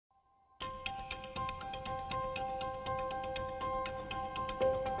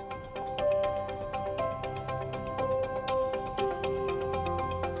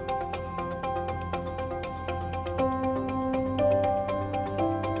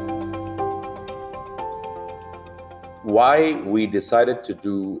why we decided to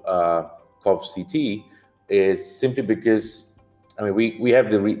do CovCT is simply because, I mean, we have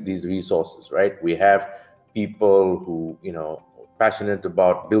these resources, right? We have people who, passionate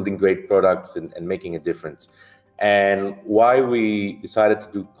about building great products and making a difference. And why we decided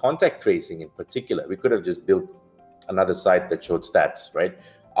to do contact tracing in particular, we could have just built another site that showed stats, right?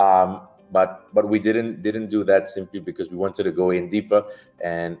 But we didn't do that simply because we wanted to go in deeper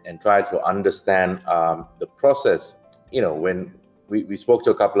and try to understand the process. When we spoke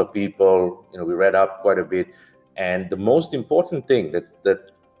to a couple of people, we read up quite a bit, and the most important thing that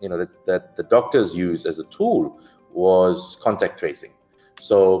the doctors use as a tool was contact tracing.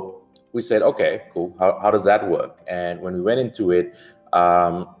 So we said, okay, cool. How does that work? And when we went into it,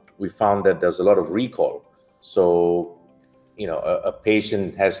 we found that there's a lot of recall. So, a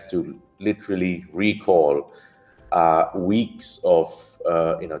patient has to literally recall weeks of,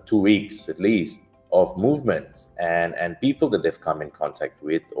 2 weeks at least of movements and people that they've come in contact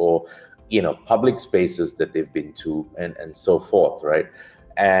with, or, public spaces that they've been to, and so forth, right?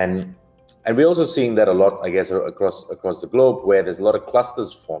 And we're also seeing that a lot, I guess, across the globe, where there's a lot of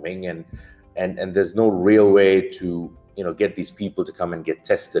clusters forming, and there's no real way to, get these people to come and get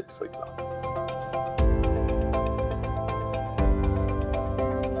tested, for example.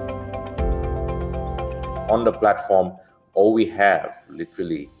 On the platform, all we have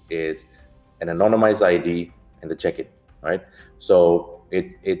literally is an anonymized ID and the check-in, right? So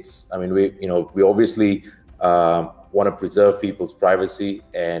it's, I mean, we obviously want to preserve people's privacy,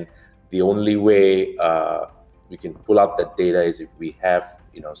 and the only way we can pull out that data is if we have,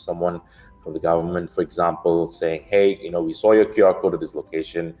 someone from the government, for example, saying, hey, we saw your QR code at this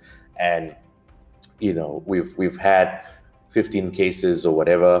location, and, we've had 15 cases or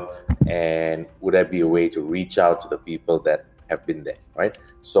whatever, and would there be a way to reach out to the people that have been there, right?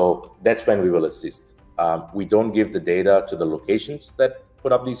 So that's when we will assist. We don't give the data to the locations that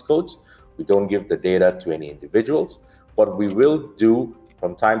put up these codes. We don't give the data to any individuals. What we will do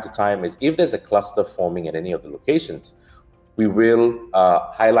from time to time is, if there's a cluster forming at any of the locations, we will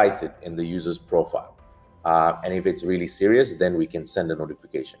highlight it in the user's profile. And if it's really serious, then we can send a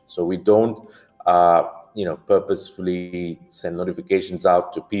notification. So we don't purposefully send notifications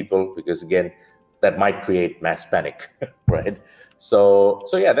out to people, because again, that might create mass panic, right? So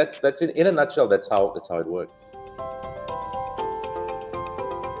yeah, that's it in a nutshell. That's how it works.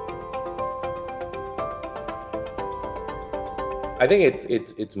 I think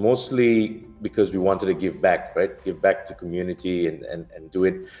it's mostly because we wanted to give back, right? Give back to community and do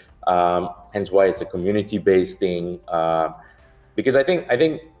it. Hence why it's a community-based thing. Because I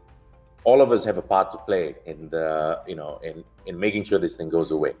think all of us have a part to play in the in making sure this thing goes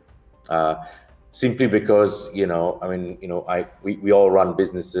away. Simply because we all run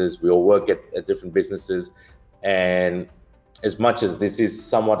businesses, we all work at different businesses, and as much as this is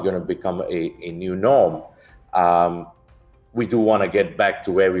somewhat going to become a new norm, we do want to get back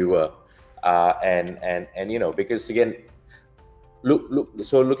to where we were, and because again,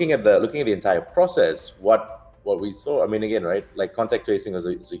 looking at the entire process, what we saw, I mean, again, right, like contact tracing is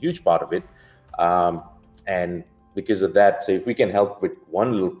a huge part of it, and because of that, so if we can help with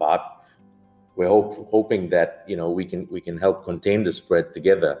one little part, we're hoping that we can help contain the spread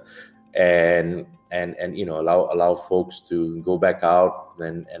together, and allow folks to go back out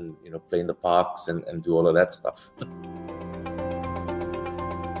and play in the parks and do all of that stuff.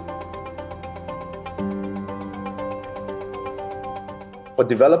 For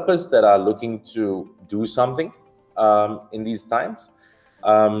developers that are looking to do something in these times,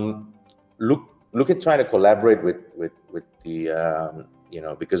 look at trying to collaborate with the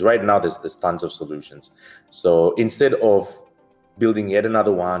because right now there's tons of solutions. So instead of building yet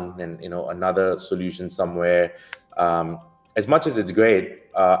another one and another solution somewhere, as much as it's great,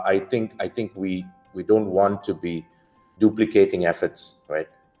 I think we don't want to be duplicating efforts, right?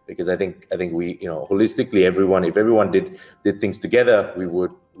 Because I think we holistically, if everyone did things together, we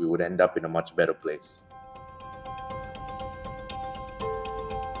would end up in a much better place.